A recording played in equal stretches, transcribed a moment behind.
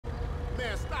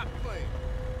Man, stop playing.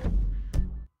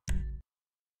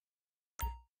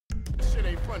 This shit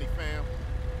ain't funny, fam.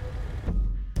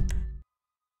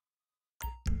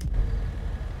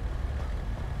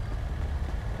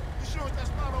 You sure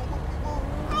that's not on Whoopie-Woo?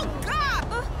 Oh, God!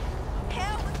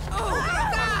 Help! Oh,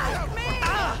 God, man!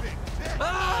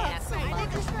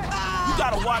 You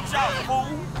gotta watch out,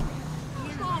 fool!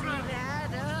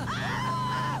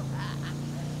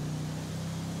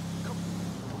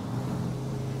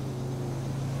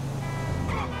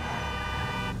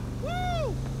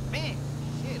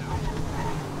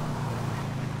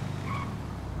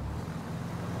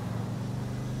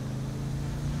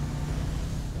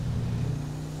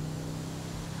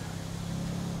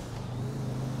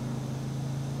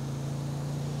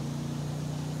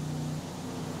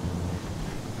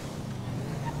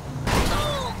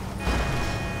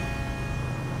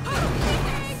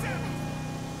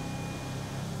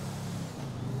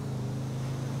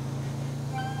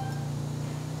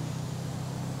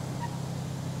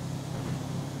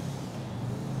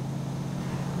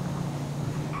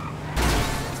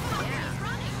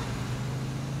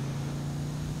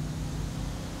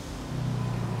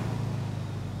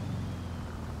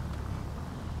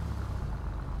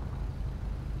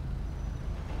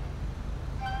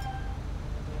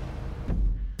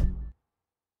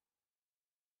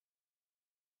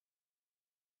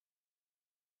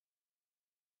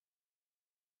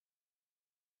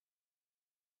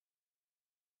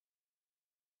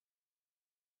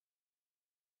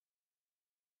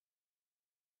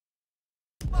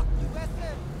 Fuck you, SM!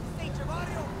 This ain't your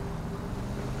audio!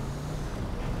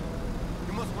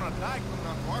 You must wanna die coming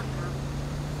out Hartford.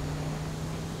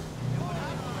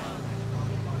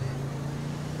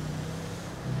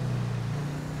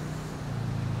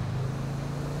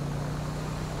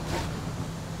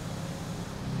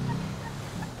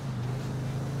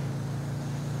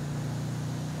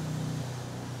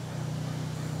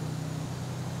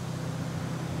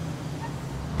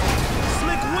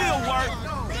 Slick wheel work!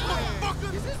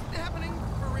 Is this happening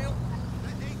for real?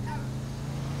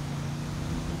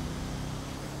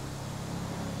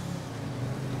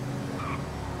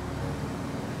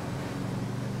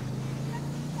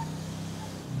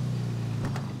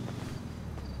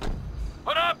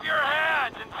 Put up your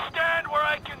hands and stand where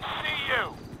I can see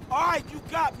you! Alright, you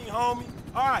got me, homie.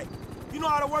 Alright, you know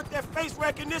how to work that face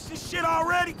recognition shit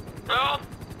already? Well,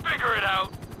 figure it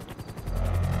out.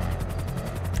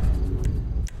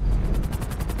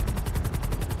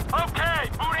 Okay,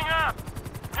 booting up.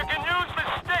 You can use the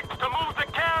sticks to move the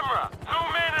camera.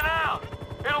 Zoom in and out.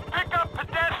 It'll pick up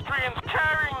pedestrians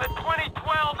carrying the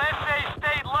 2012 SA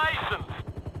state license.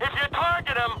 If you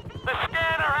target them, the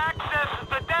scanner accesses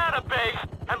the database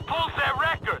and pulls their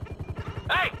record.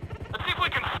 Hey, let's see if we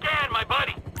can scan my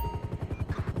buddy.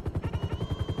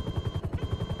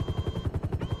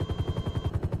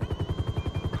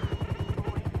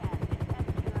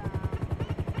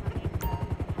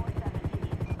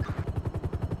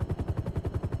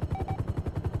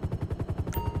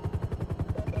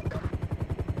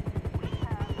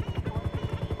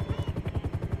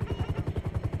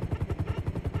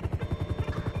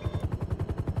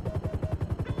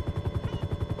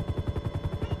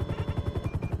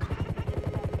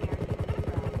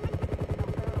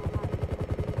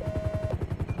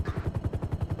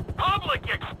 Public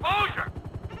exposure?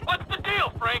 What's the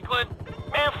deal, Franklin?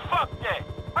 Man, fuck that.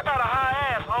 I got a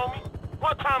high ass, homie.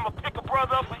 One time I'll pick a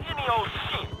brother up for any old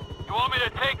shit. You want me to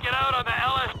take it out on the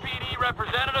LSPD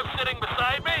representative sitting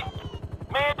beside me?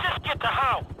 Man, just get the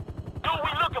house. Dude we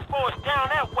looking for is down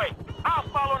that way. I'll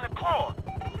follow in the car.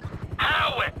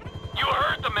 Howitt! You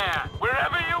heard the man.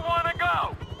 Wherever you want to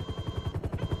go.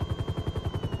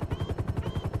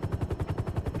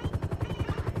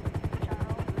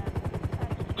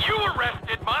 You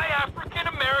arrested my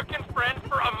African-American friend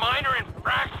for a minor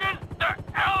infraction? The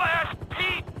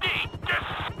LSPD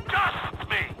disgusts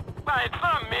me! It's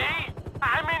not me.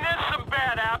 I mean, there's some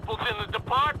bad apples in the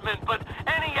department, but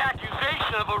any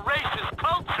accusation of a racist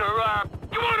culture,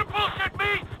 you wanna bullshit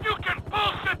me? You can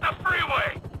bullshit the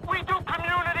freeway! We do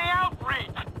community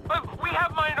outreach, but we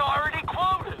have minority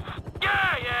quotas.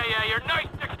 Yeah, your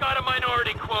nightstick's got a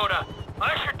minority quota.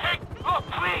 I should take... Look,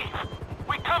 please!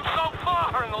 We come so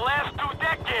far in the last 2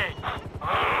 decades.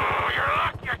 Oh, you're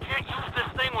lucky I can't use this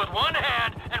thing with one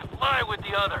hand and fly with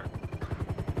the other.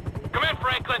 Come in,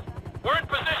 Franklin. We're in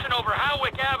position over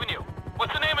Howick Avenue.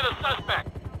 What's the name of the suspect?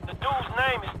 The dude's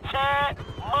name is Chad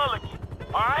Mulligan.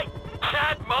 All right?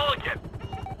 Chad Mulligan.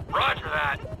 Roger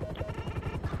that.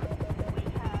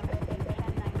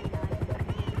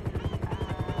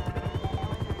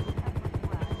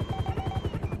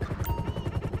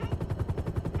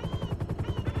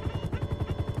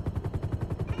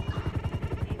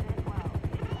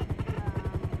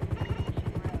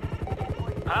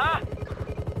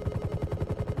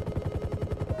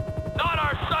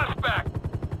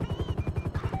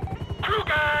 Two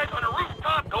guys on a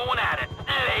rooftop going at it.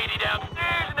 A lady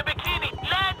downstairs in a bikini.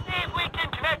 Let's see if we can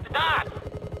connect the dots.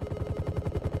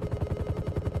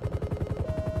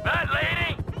 That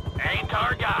lady ain't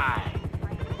our guy.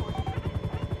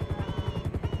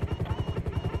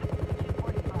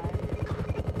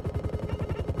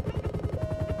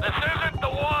 This isn't the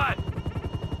one.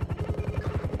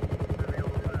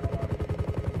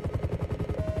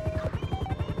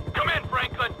 Come in,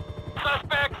 Franklin.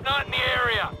 Suspect's not in the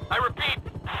area. I repeat,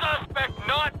 suspect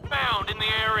not found in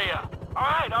the area. All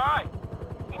right.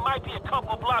 He might be a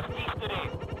couple blocks east of there.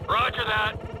 Roger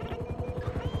that.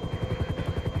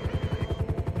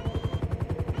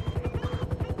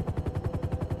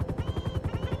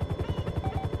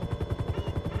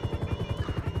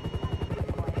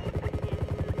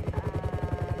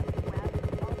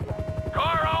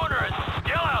 Car owner is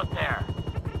still out there.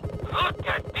 Look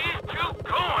at these two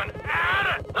going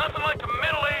at it. Nothing like a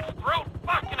middle-aged throat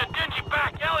fucking a dingy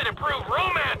back alley to prove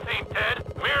romance ain't dead,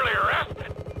 merely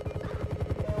arrested.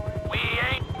 We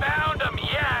ain't found him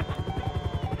yet.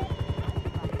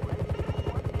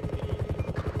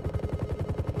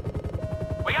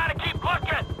 We gotta keep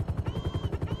looking.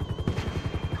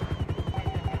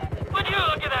 Would you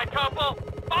look at that couple?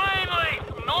 Finally,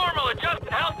 some normal, adjusted,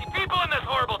 healthy people in this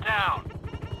horrible town.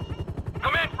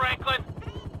 Come in, Franklin.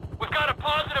 We've got a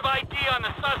positive ID on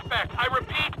the suspect. I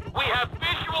repeat, we have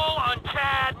visual on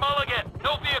Chad Mulligan.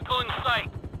 No vehicle in sight.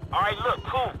 All right, look,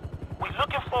 cool. We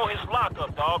looking for his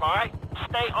lockup, dog, all right?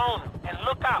 Stay on him and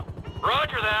look out.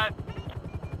 Roger that.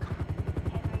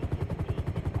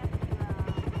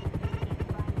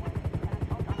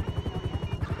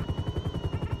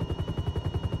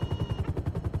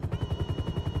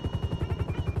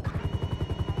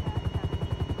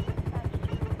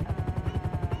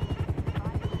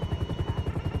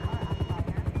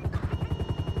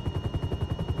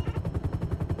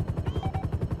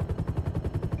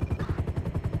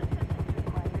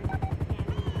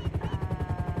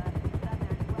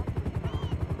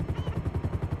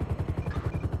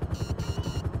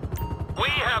 We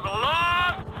have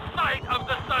lost sight of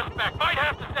the suspect. Might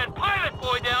have to send Pilot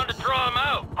Boy down to draw him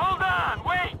out. Hold on,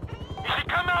 wait. He should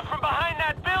come out from behind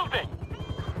that building.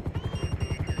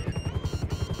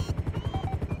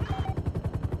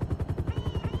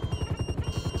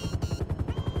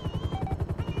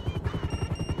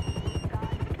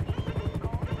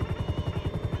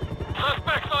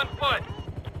 Suspect's on foot.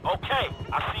 Okay,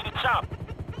 I see the chopper.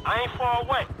 I ain't far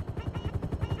away.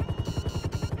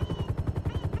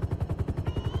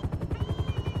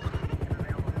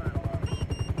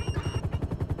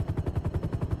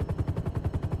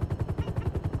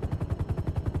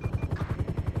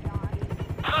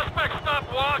 Suspect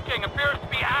stopped walking. Appears to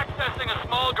be accessing a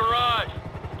small garage.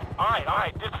 All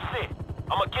right, this is it.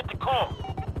 I'm gonna get the call.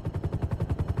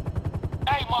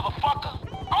 Hey, motherfucker!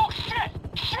 Oh, shit!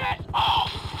 Oh,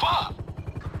 fuck!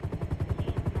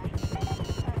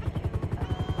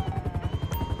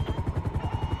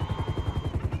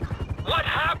 What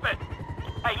happened?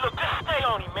 Hey, look, just stay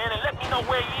on him, man, and let me know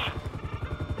where he is.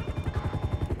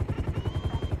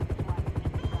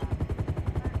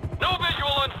 No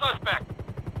visual on suspect.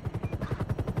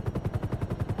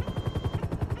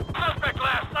 Suspect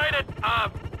last sighted,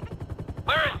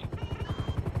 where is he?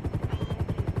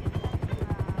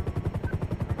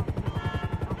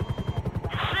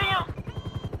 You see him?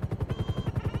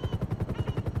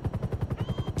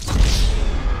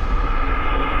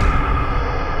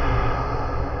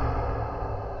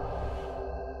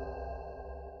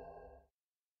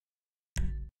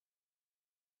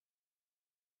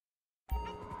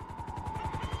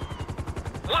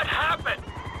 What happened?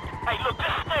 Hey, look,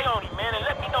 just stay on him, man, and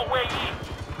let me know where he is.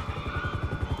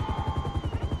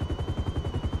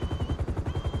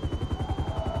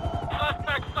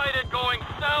 Suspect sighted going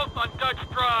south on Dutch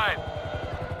Drive.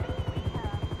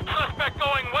 Suspect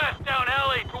going west down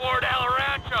alley toward El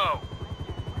Rancho.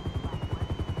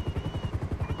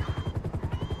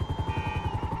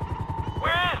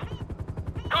 Where is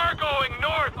he? Car going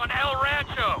north on El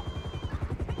Rancho.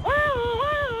 Woo!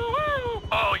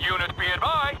 All units be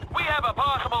advised, we have a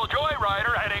possible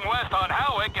joyrider heading west on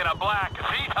Howick in a black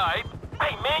Z-Type.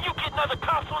 Hey, man, you getting other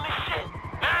cops on this shit?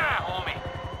 Nah, homie.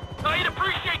 I'd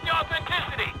appreciate the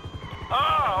authenticity.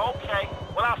 Oh, okay.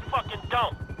 Well, I fucking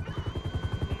don't.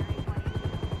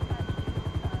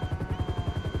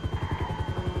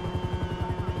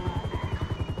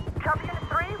 Chopper Unit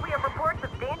 3, we have reports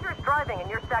of dangerous driving in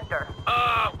your sector.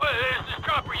 This is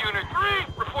Chopper Unit 3.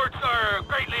 Reports are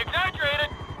greatly exaggerated.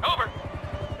 Over.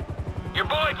 Your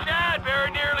boy Chad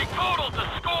very nearly totaled the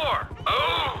score.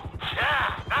 Oh,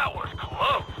 Chad, that was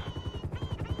close.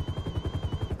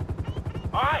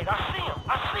 All right, I see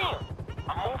I see him.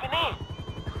 I'm moving in.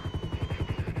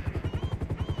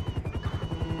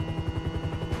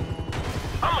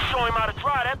 I'ma show him how to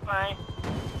try that thing.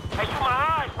 Hey, you my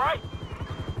eyes, right?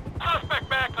 Suspect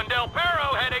back on Del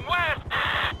Perro, heading west.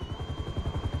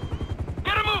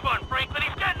 Get a move on, Franklin.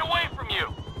 He's getting away from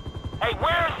you. Hey,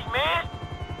 where is he, man?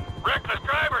 Reckless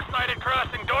driver sighted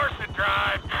crossing Dorset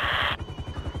Drive.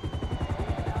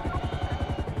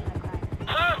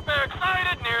 Suspect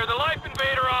sighted near the Life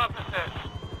Invader offices.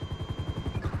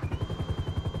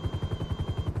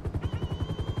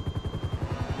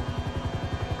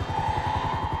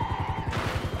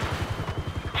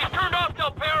 He's turned off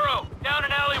Del Perro, down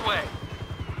an alleyway.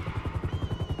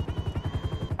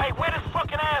 Hey, where this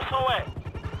fucking asshole at?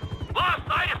 Lost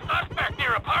sight of suspect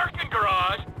near a parking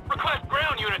garage. Request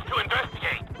ground units to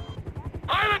investigate.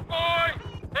 Pilot boy!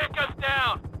 Take us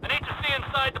down. I need to see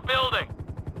inside the building.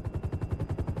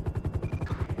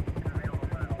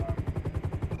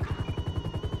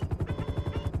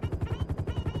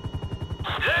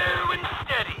 Slow and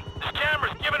steady. This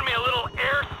camera's giving me a little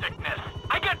air sickness.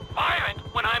 I get violent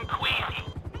when I'm queasy.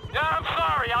 Yeah, I'm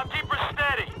sorry. I'll keep her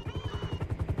steady.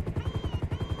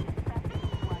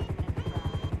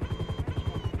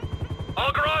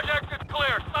 All garage exits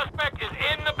clear. Suspect is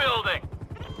in the building.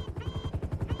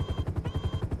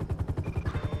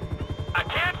 I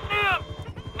can't see him.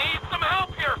 Need some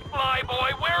help here,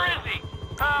 flyboy. Where is he?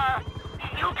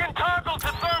 You can toggle to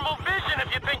thermal vision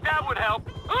if you think that would help.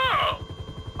 Oh!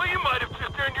 Well, you might have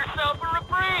just earned yourself a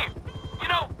reprieve. You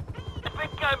know, I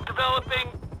think I'm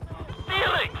developing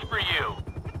feelings for you.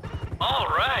 All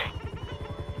right.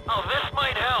 Oh, this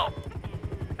might help.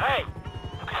 Hey,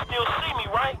 you can still see me,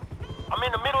 right? I'm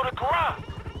in the middle of the garage.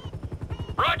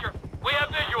 Roger. We have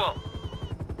visual.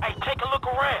 Hey, take a look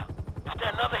around. Is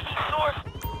there another heat source?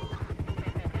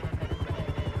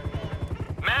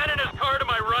 Man in his car to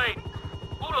my right.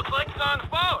 Ooh, looks like Song's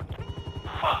phone.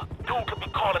 Fuck, dude could be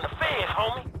calling the feds,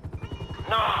 homie.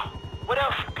 Nah, what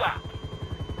else you got?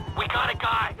 We got a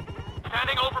guy.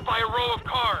 Standing over by a row of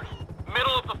cars.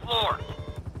 Middle of the floor.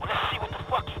 Well, let's see what the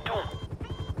fuck he doing.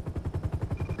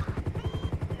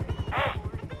 Hey,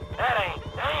 that ain't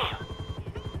damn.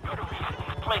 You're the reason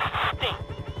these places stink.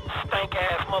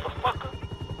 Stank-ass motherfucker.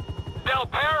 Del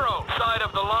Perro side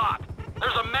of the lot.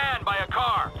 There's a man by a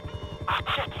car. I'll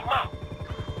check him out.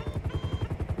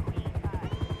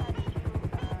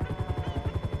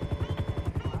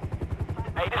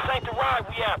 Hey, this ain't the ride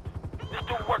we after. This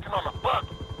dude working on a bucket.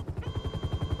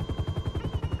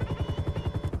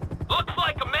 Looks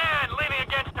like a man leaning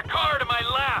against a car to my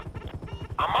left.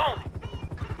 I'm on it.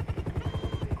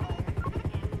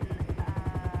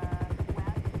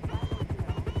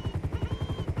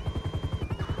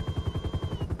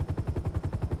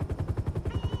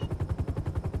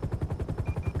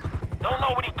 Don't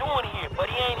know what he doing here, but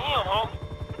he ain't him, homie.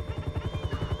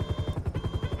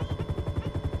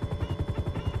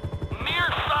 Near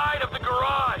side of the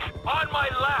garage. On my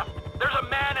left. There's a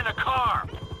man in a car.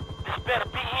 This better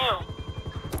be him.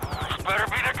 This better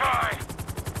be the guy.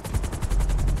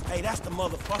 Hey, that's the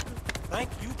motherfucker. Thank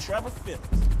you, Trevor Phillips.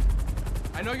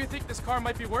 I know you think this car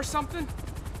might be worth something,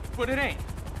 but it ain't.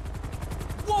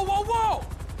 Whoa, whoa, whoa!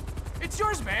 It's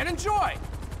yours, man. Enjoy!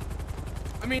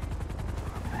 I mean...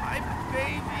 My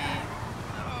baby.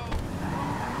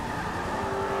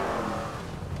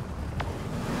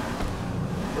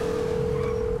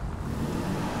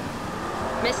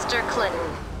 Mr. Clinton.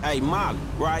 Hey, Molly,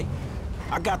 right?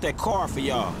 I got that car for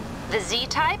y'all. The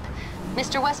Z-Type?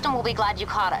 Mr. Weston will be glad you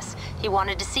caught us. He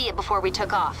wanted to see it before we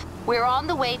took off. We're on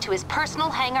the way to his personal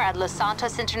hangar at Los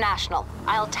Santos International.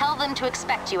 I'll tell them to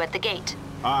expect you at the gate.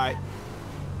 All right.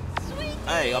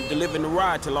 Hey, I'm delivering the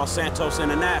ride to Los Santos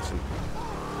International.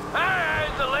 Hey,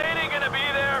 is the lady gonna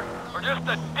be there? Or just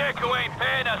a dick who ain't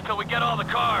paying us till we get all the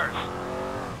cars?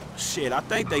 Shit, I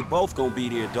think they both gonna be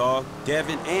there, dog.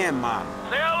 Devin and Molly.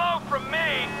 Say hello from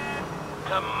me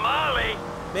to Molly.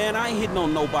 Man, I ain't hitting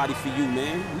on nobody for you,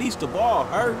 man. Least of all,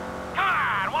 her. Come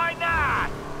on, why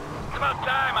not? It's about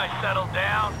time I settled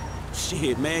down.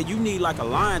 Shit, man, you need like a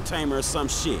lion tamer or some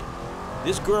shit.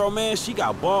 This girl, man, she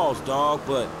got balls, dog,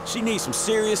 but she needs some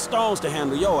serious stones to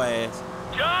handle your ass.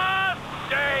 Just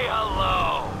say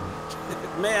hello.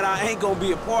 Man, I ain't gonna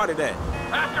be a part of that.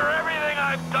 After everything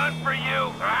I've done for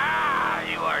you,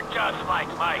 you are just like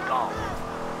Michael.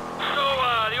 So,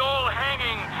 the old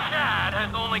hanging Chad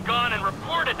has only gone and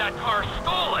reported that car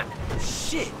stolen.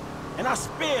 Shit, and I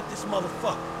spared this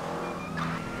motherfucker.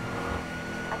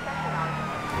 Attention all.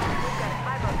 We've got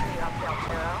 503 off Del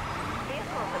Perro.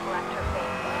 Vehicles have left her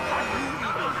base.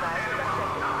 Be advised of the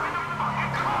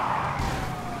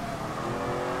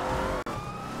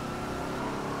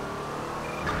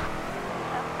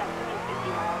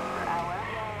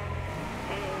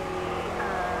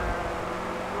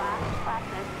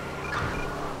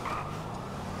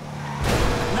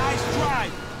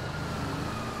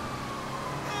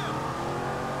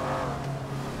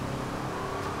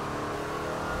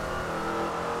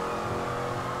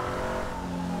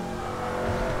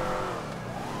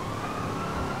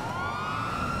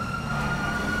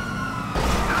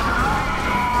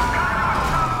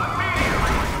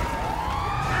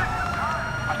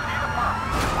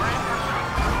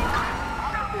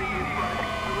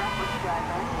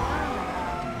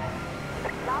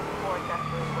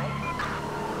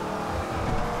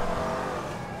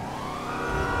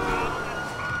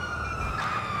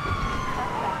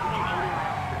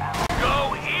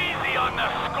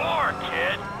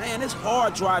Man, it's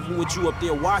hard driving with you up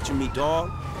there watching me, dog.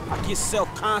 I get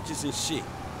self-conscious and shit.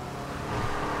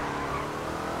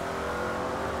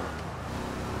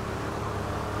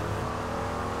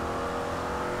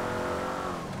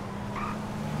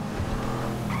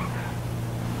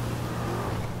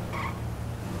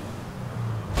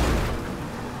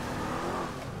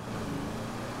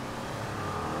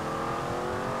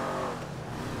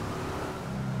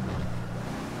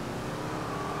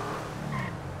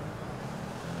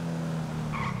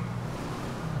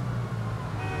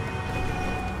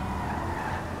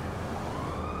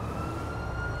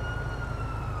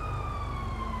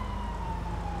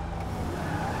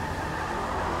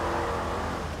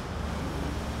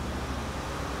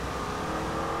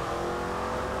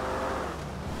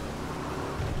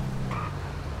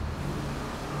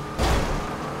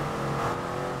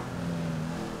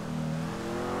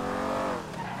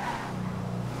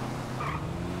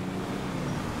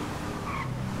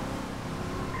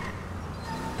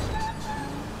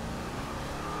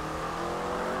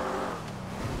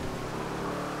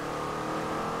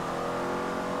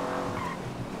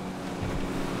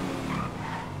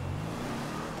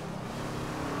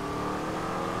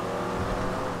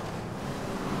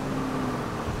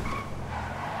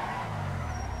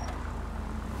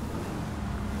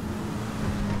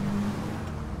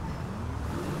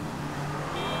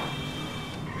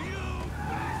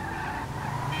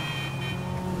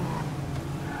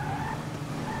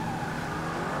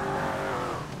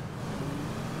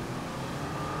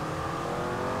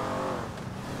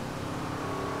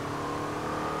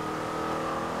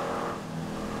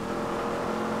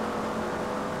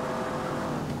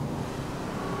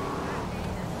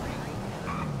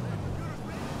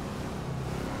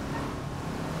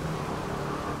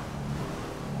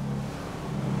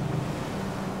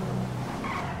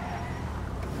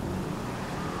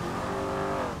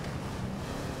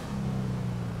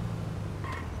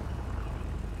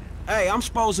 Hey, I'm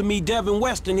supposed to meet Devin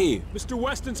Weston here. Mr.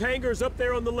 Weston's hangar is up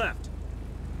there on the left.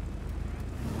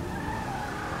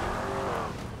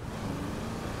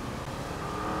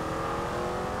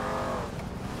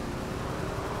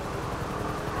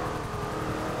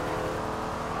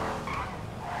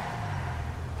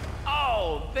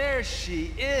 Oh, there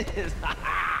she is.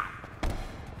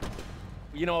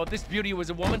 You know, if this beauty was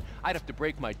a woman, I'd have to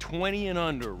break my 20 and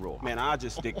under rule. Man, I'll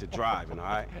just stick to driving, all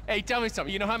right? Hey, tell me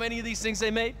something. You know how many of these things they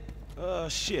made?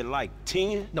 Shit, like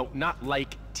 10? No, not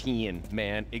like 10,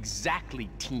 man.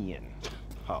 Exactly 10.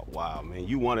 Oh, wow, man.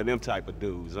 You one of them type of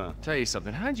dudes, huh? Tell you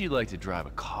something. How'd you like to drive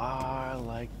a car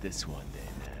like this one day,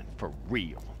 man? For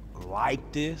real.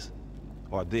 Like this?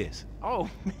 Or this? Oh,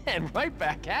 man, right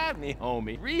back at me,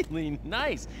 homie. Really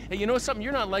nice. Hey, you know something?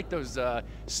 You're not like those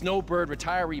snowbird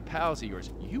retiree pals of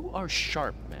yours. You are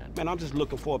sharp, man. Man, I'm just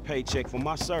looking for a paycheck for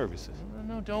my services.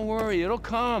 No, don't worry. It'll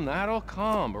come. That'll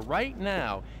come. But right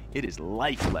now, it is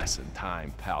life lesson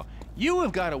time, pal. You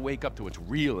have got to wake up to what's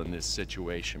real in this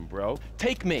situation, bro.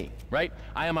 Take me, right?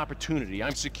 I am opportunity.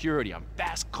 I'm security. I'm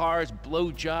fast cars,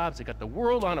 blow jobs. I got the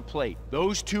world on a plate.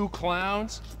 Those two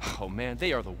clowns, oh man,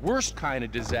 they are the worst kind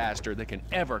of disaster that can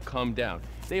ever come down.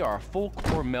 They are a full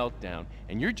core meltdown,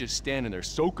 and you're just standing there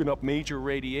soaking up major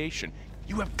radiation.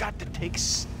 You have got to take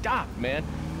stock, man.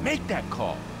 Make that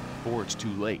call before it's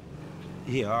too late.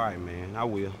 Yeah, all right, man. I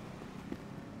will.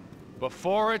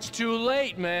 Before it's too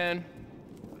late, man.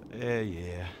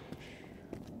 Yeah.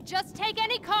 Just take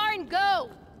any car and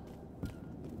go!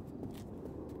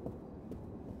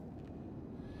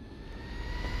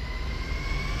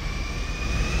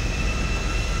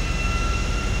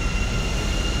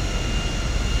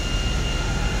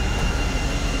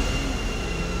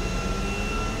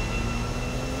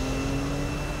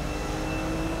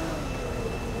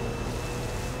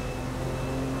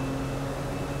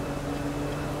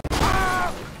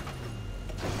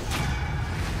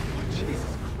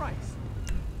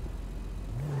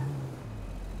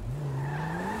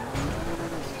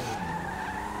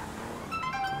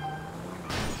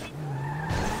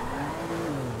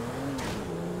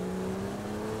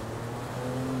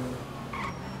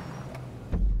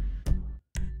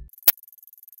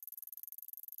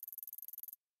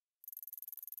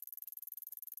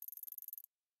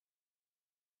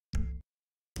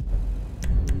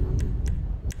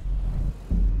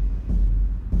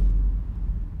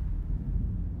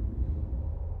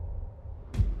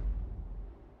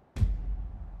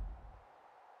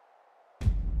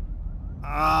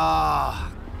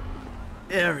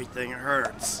 Everything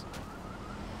hurts.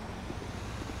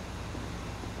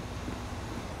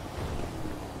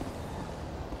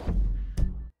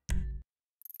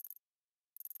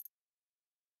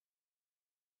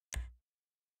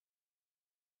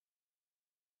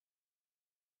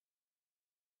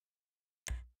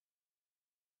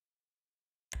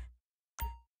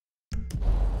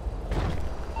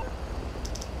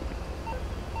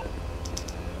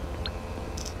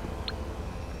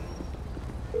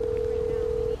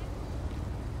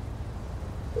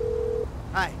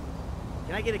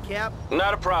 I get a cab?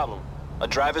 Not a problem. A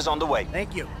driver's on the way.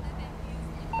 Thank you.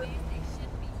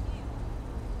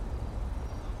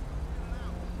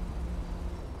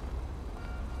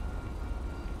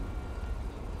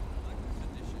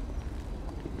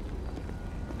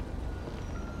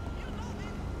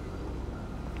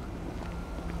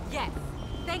 Yes.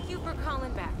 Thank you for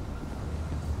calling back.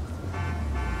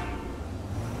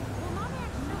 Will Mommy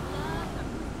actually show gloves or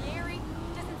Gary?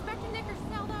 Does Inspector Knickers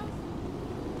sell those?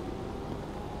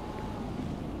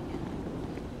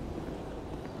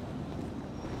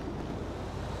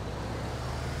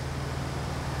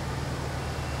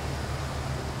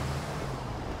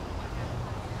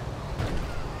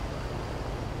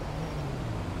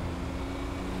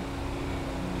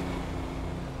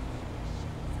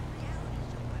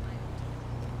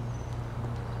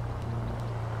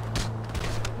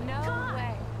 No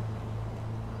way.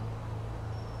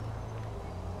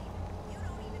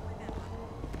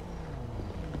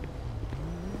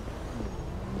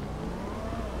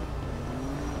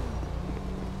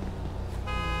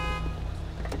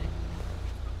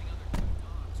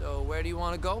 So, where do you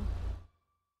want to go?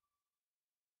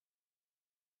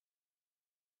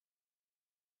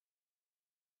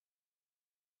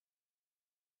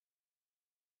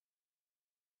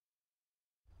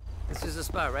 This is the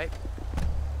spot, right?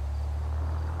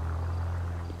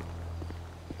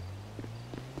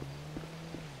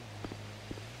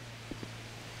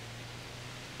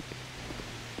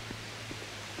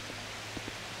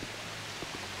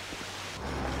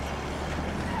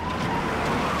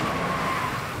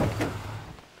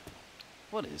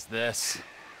 What is this?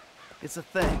 It's a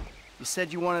thing. You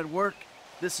said you wanted work.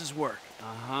 This is work.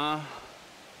 Uh-huh.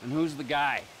 And who's the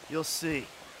guy? You'll see.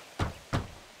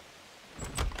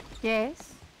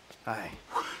 Yes? Hi.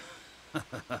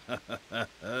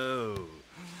 Oh.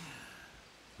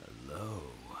 Hello.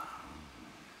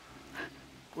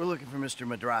 We're looking for Mr.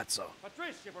 Madrazo.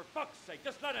 Patricia, for fuck's sake,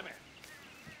 just let him in.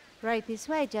 Right this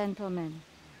way, gentlemen.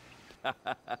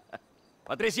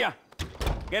 Patricia,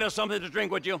 get us something to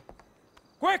drink with you.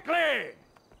 Quickly!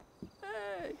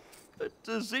 Hey, good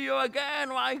to see you again,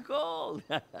 Michael.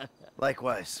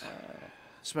 Likewise.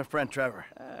 It's my friend Trevor.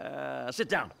 Sit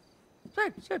down.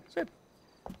 Sit.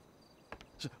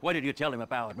 So what did you tell him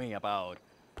about me, about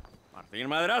Martin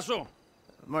Madrazo?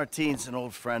 Martine's an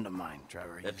old friend of mine,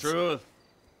 Trevor. The truth.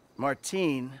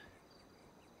 Martine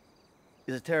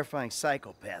is a terrifying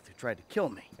psychopath who tried to kill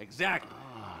me. Exactly.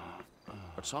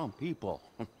 But some people,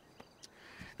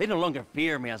 they no longer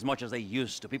fear me as much as they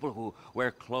used to. People who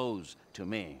were close to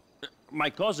me. My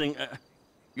cousin,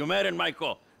 you met him,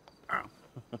 Michael.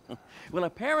 Well,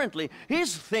 apparently,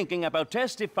 he's thinking about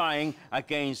testifying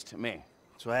against me.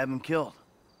 So I have him killed.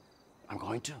 I'm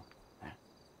going to.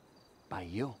 By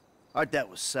you. Our debt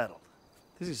was settled.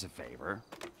 This is a favor.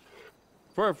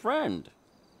 For a friend.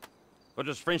 But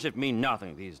does friendship mean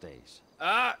nothing these days?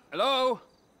 Hello?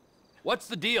 What's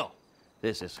the deal?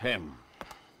 This is him.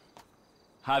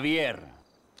 Javier.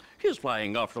 He's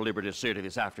flying off to Liberty City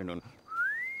this afternoon.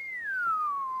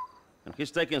 And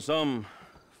he's taking some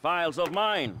files of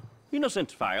mine.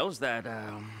 Innocent files that,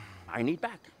 I need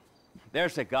back.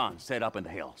 There's a gun set up in the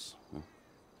hills.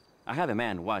 I have a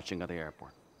man watching at the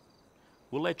airport.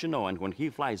 We'll let you know, and when he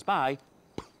flies by,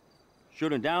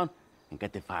 shoot him down and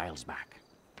get the files back.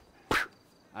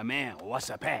 Man, what's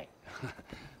a pay?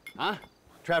 Huh?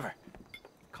 Trevor,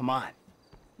 come on.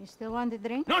 You still want a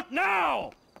drink? Not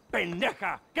now!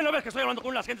 Pendeja! ¿Qué no ves que estoy hablando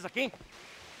con las gentes aquí?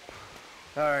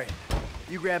 All right.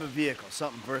 You grab a vehicle,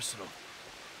 something versatile.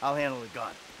 I'll handle the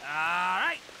gun. All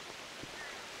right.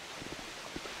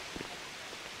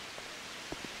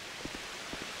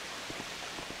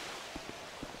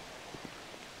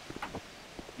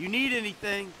 You need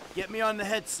anything, get me on the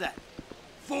headset.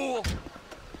 Fool!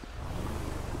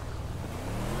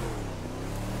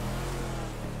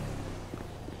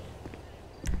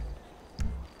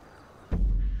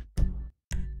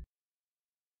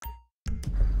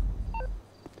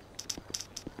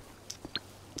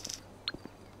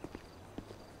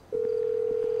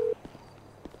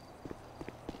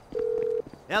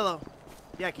 Hello.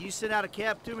 Yeah, can you send out a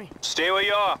cab to me? Stay where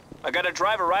you are. I got a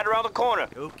driver right around the corner.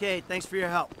 Okay, thanks for your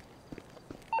help.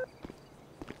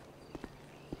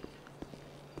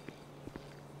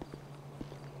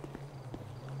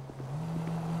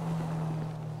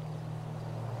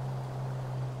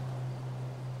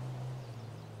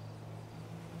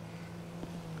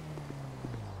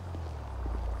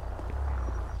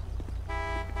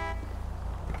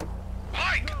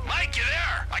 Mike, you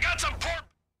there? I got some pork.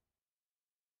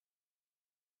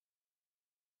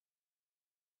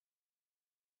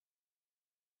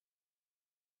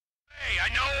 Hey, I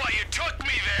know why you took me.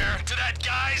 me there, to that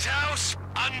guy's house?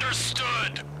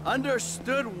 Understood.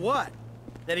 Understood what?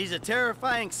 That he's a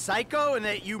terrifying psycho and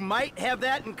that you might have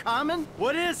that in common?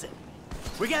 What is it?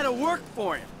 We gotta work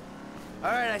for him.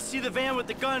 All right, I see the van with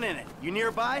the gun in it. You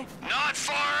nearby? Not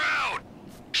far out.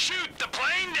 Shoot the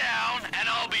plane down, and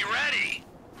I'll be ready.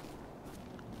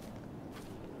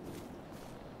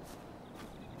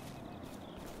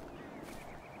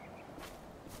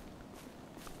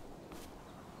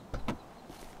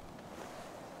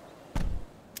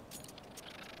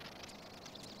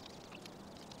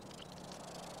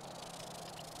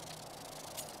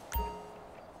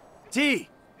 T,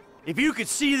 if you could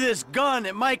see this gun,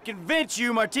 it might convince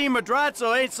you Martin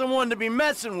Madrazo ain't someone to be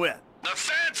messing with. The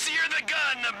fancier the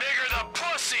gun, the bigger the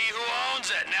pussy who owns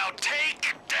it. Now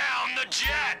take down the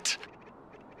jet.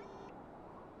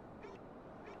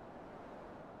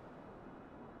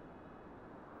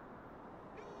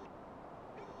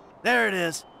 There it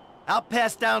is. Out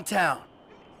past downtown.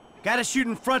 Gotta shoot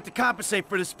in front to compensate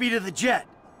for the speed of the jet.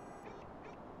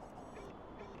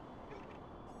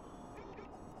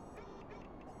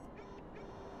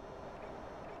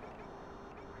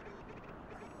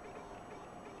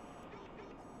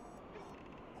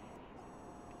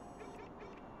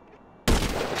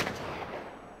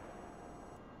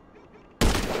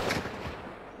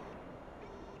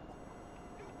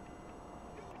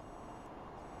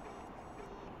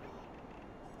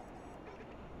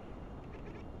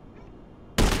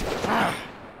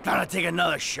 Gotta take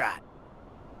another shot.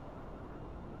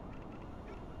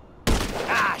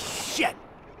 Ah, shit!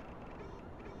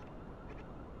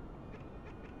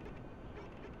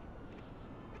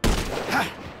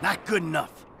 Ha, not good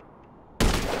enough.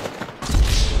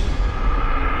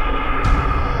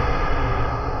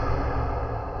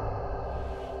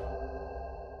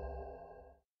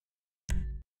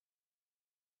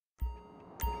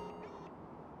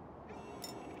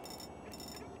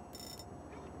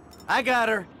 I got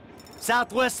her.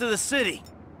 Southwest of the city.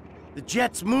 The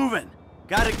jet's moving.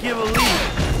 Gotta give a lead.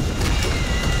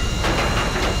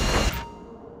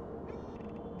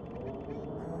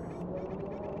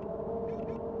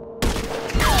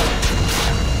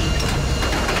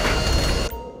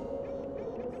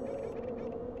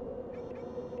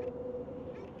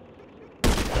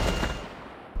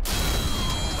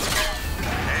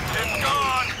 Engine's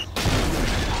gone.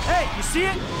 Hey, you see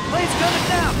it? Plane's coming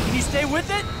down. Can you stay with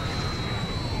it?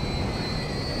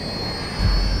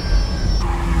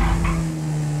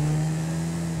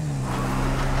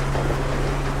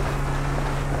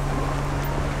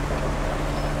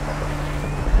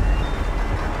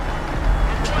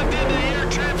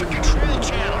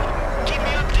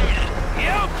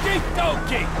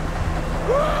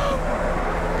 Woo!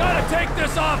 Gotta take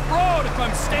this off-road if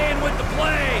I'm staying with the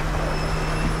plane!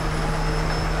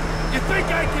 You think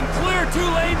I can clear 2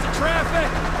 lanes of traffic?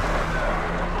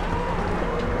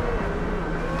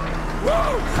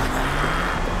 Woo!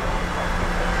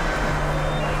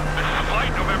 This is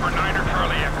Flight November 9er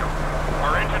Charlie Echo.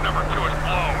 Our engine number 2 is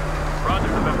blown. Roger,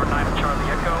 November 9er Charlie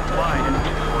Echo. Flight at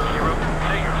 240.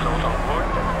 Say your souls on board.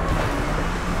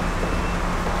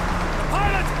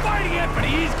 Pilot's fighting it, but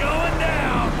he's going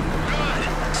down! Good.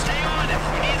 Stay on it.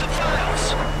 We need the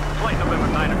files. Flight November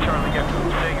 9er Charlie Echo.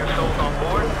 Say your souls on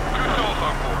board. 2 souls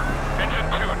on board. Engine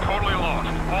 2 totally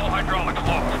lost. All hydraulics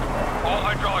lost. All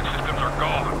hydraulic systems are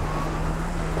gone.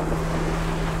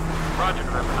 Roger,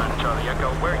 November 9er Charlie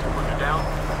Echo. Where are you putting it down?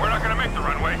 We're not gonna make the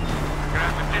runway. We're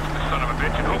gonna have to ditch this son of a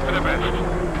bitch and hope for the best.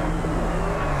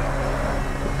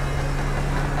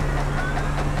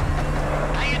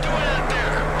 How you doing out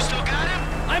there? Still got him?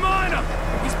 I'm on him!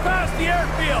 He's past the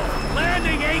airfield!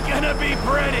 Landing ain't gonna be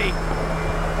pretty!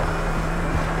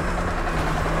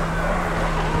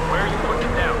 Where are you putting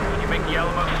it down? Can you make the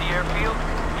Alamo Sea airfield?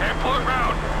 Can't pull it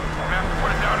round. We're gonna have to put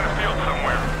it down in a field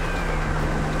somewhere.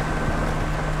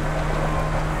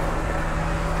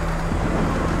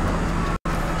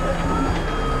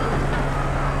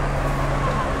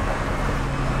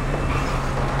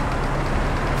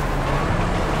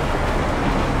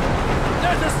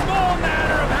 There's a small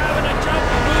matter of having to jump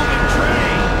a moving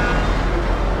train!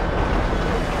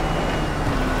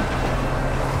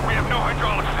 We have no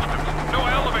hydraulic systems, no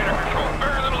elevator control,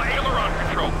 very little aileron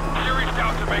control. Serious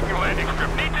doubts of making a landing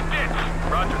strip. Need to ditch.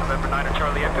 Roger, November 9er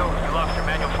Charlie Echo. You lost your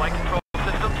manual flight control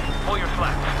system. Pull your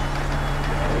flaps.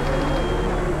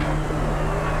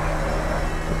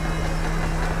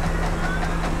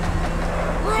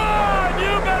 Run!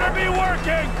 You better be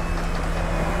working!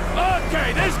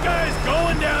 Okay, this guy's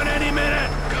going down any minute!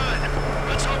 Good.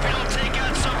 Let's hope you don't take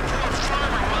out some poor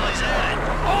farmer while he's at it.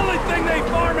 Only thing they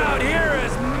farm out here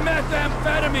is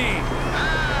methamphetamine!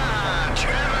 Ah,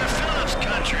 Trevor Phillips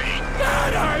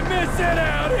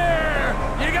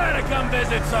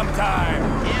sometime.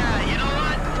 Yeah, you know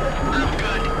what? I'm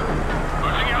good.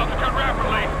 Losing altitude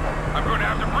rapidly. I'm going to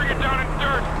have to bring it down in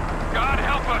dirt. God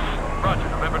help us. Roger,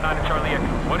 November 9 to Charlie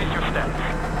Echo. What is your status?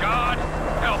 God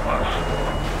help us.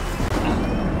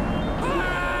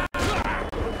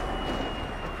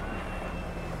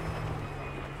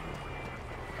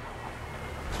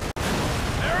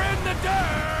 They're in the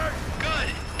dirt!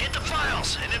 Good. Get the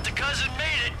files, and if the cousin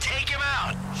made it, take him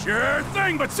out. Sure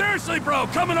thing, but seriously, bro,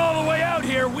 coming all the way out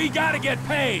here, we gotta get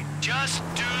paid. Just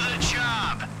do the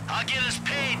job. I'll get us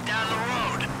paid down the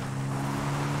road.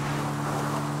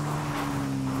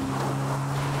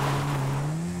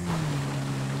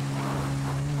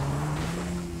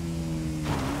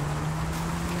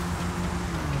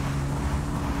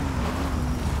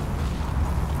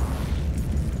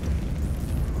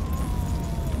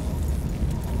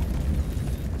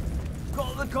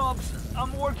 Call the cops.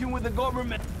 I'm working with the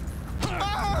government.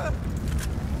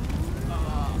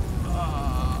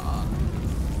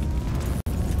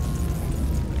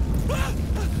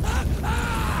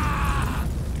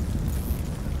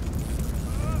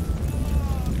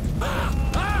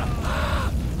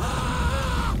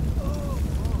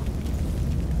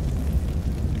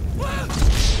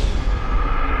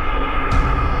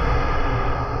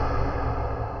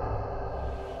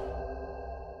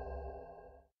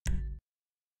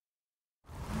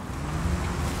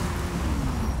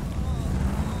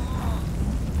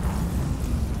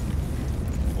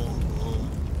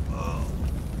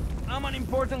 I'm an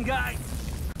important guy.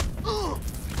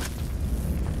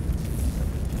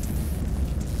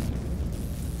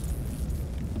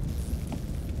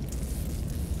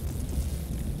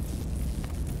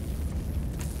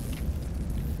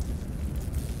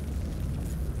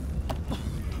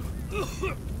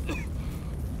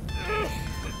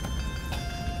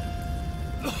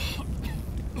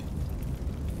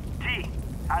 T,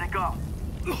 how'd it go?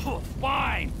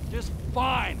 Fine, just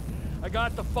fine. I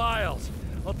got the files.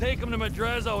 I'll take them to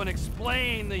Madrazo and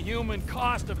explain the human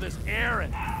cost of this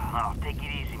errand. Oh, take it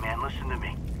easy, man. Listen to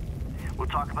me. We'll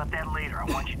talk about that later. I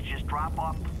want you to just drop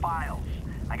off the files.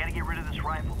 I gotta get rid of this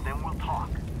rifle, then we'll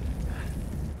talk.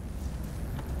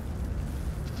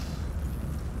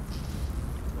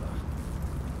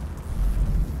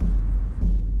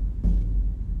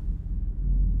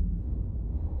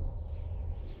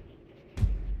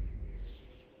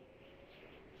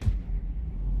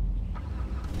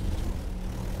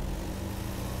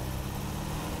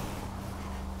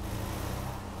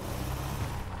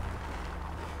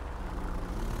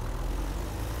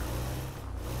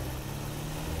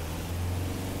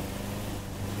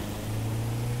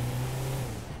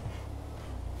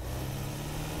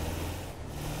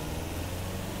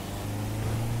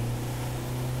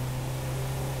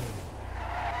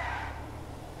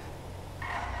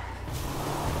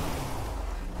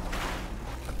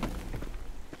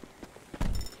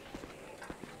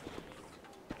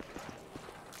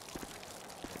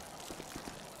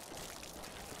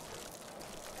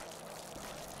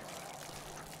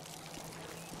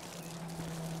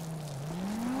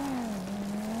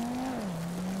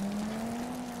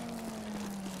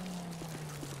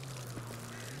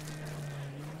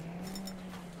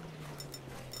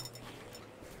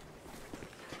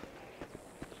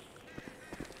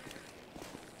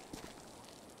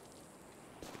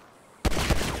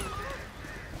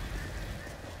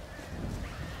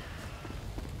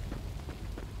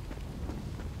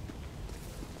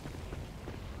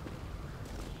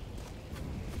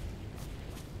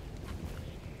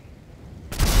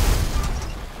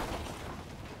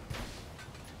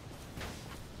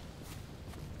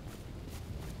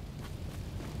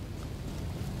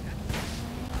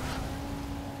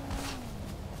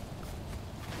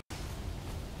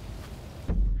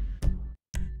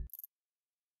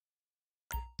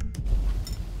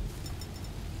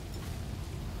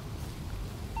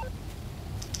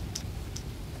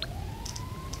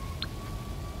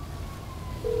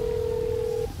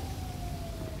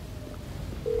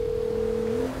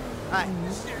 Hi.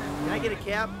 Can I get a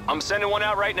cab? I'm sending one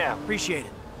out right now. Appreciate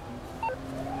it.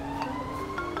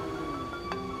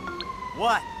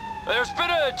 What? There's been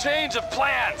a change of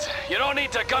plans. You don't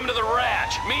need to come to the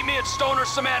ranch. Meet me at Stoner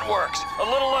Cement Works, a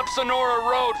little up Sonora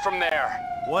Road from there.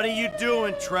 What are you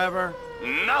doing, Trevor?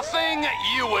 Nothing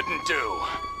you wouldn't do.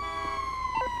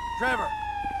 Trevor!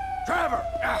 Trevor!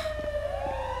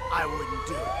 I wouldn't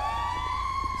do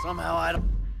it. Somehow I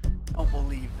don't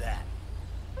believe that.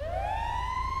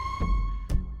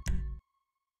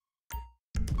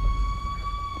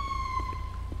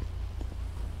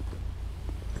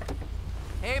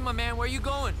 Hey, my man, where you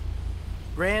going?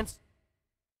 Grants?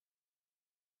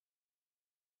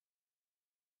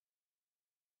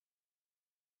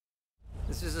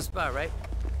 This is the spot, right?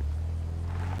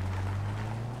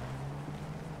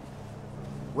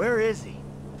 Where is he?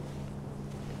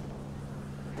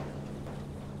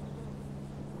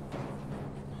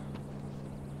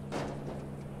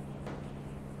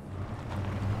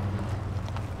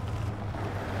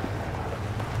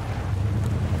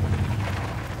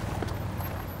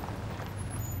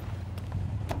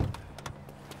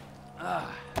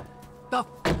 The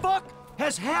fuck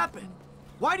has happened?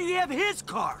 Why did he have his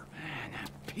car? Man, that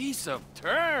piece of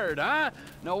turd, huh?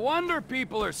 No wonder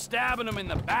people are stabbing him in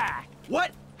the back.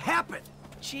 What happened?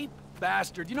 Cheap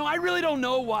bastard. You know, I really don't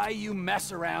know why you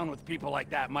mess around with people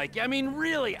like that, Mikey. I mean,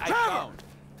 really, I don't.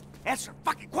 Answer a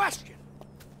fucking question.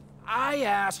 I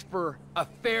asked for a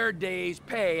fair day's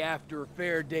pay after a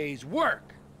fair day's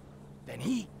work. Then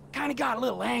he kind of got a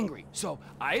little angry. So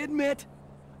I admit,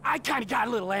 I kind of got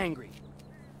a little angry.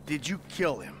 Did you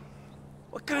kill him?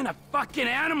 What kind of fucking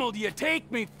animal do you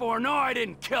take me for? No, I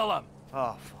didn't kill him.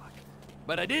 Oh, fuck.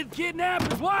 But I did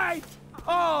kidnap his wife.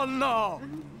 Oh, no.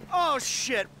 Oh,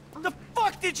 shit. The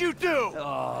fuck did you do?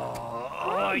 Oh,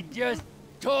 I just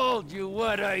told you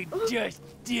what I just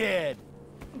did.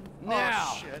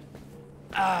 Now, oh, shit.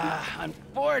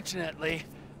 Unfortunately,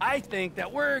 I think that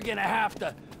we're gonna have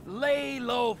to lay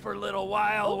low for a little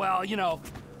while while, you know,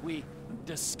 we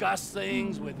discuss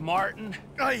things with Martin.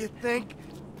 Oh, you think?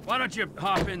 Why don't you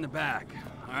hop in the back?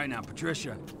 All right, now,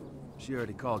 Patricia, she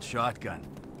already called shotgun.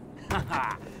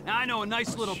 Now, I know a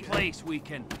nice little place we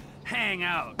can hang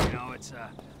out, you know. It's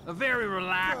a very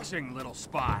relaxing little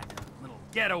spot. A little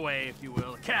getaway, if you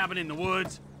will. A cabin in the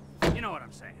woods. You know what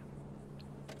I'm saying.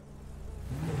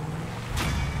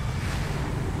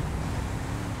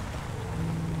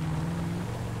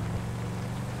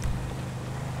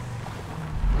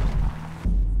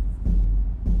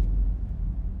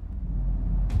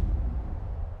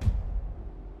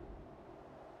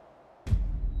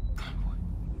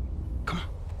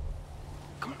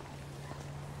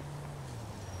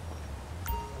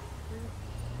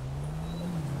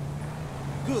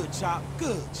 Good, Chop.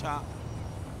 Good, Chop.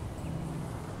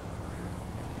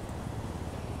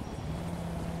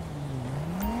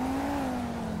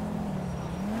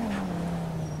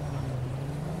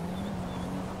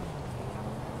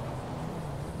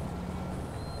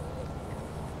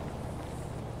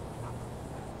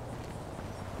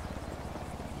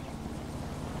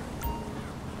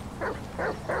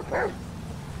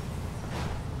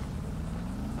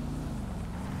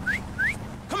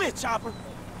 Come here, Chopper.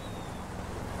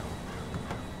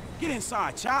 Get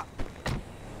inside, Chop.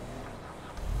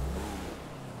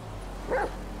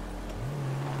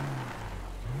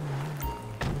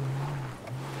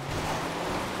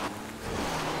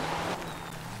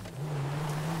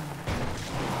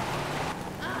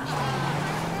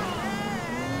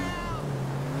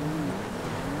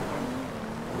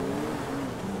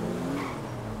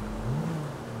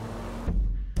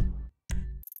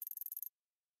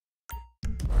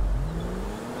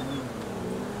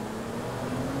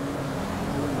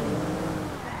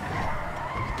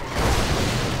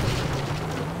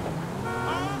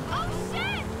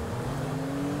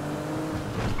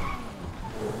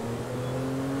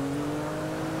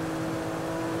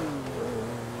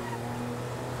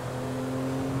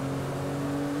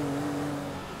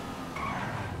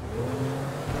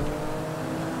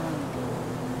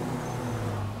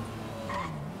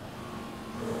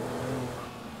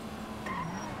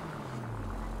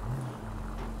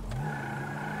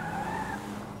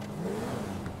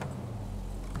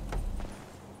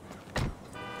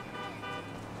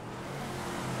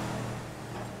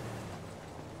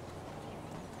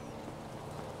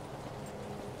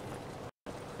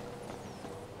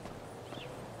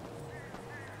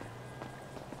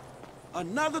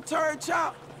 Another turd,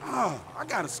 Chop? Oh, I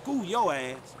gotta school your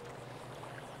ass.